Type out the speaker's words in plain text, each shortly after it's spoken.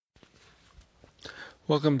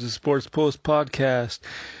Welcome to Sports Post Podcast.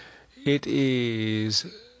 It is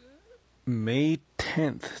May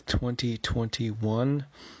 10th, 2021.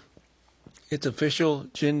 It's official.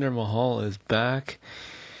 Jinder Mahal is back,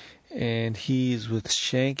 and he's with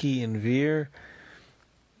Shanky and Veer.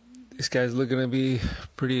 This guy's looking to be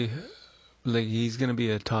he's going to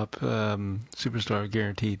be a top superstar,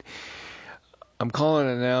 guaranteed. I'm calling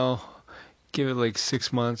it now. Give it like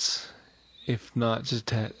 6 months. If not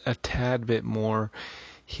just a tad bit more,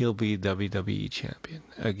 he'll be WWE champion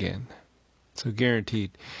again. So guaranteed.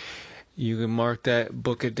 You can mark that,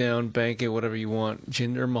 book it down, bank it, whatever you want.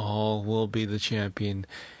 Jinder Mahal will be the champion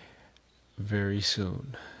very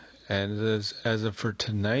soon. And as of for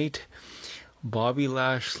tonight, Bobby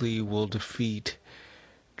Lashley will defeat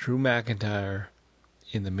Drew McIntyre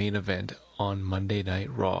in the main event on Monday Night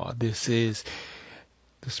Raw. This is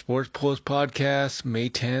the Sports Post Podcast, May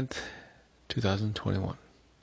 10th, 2021.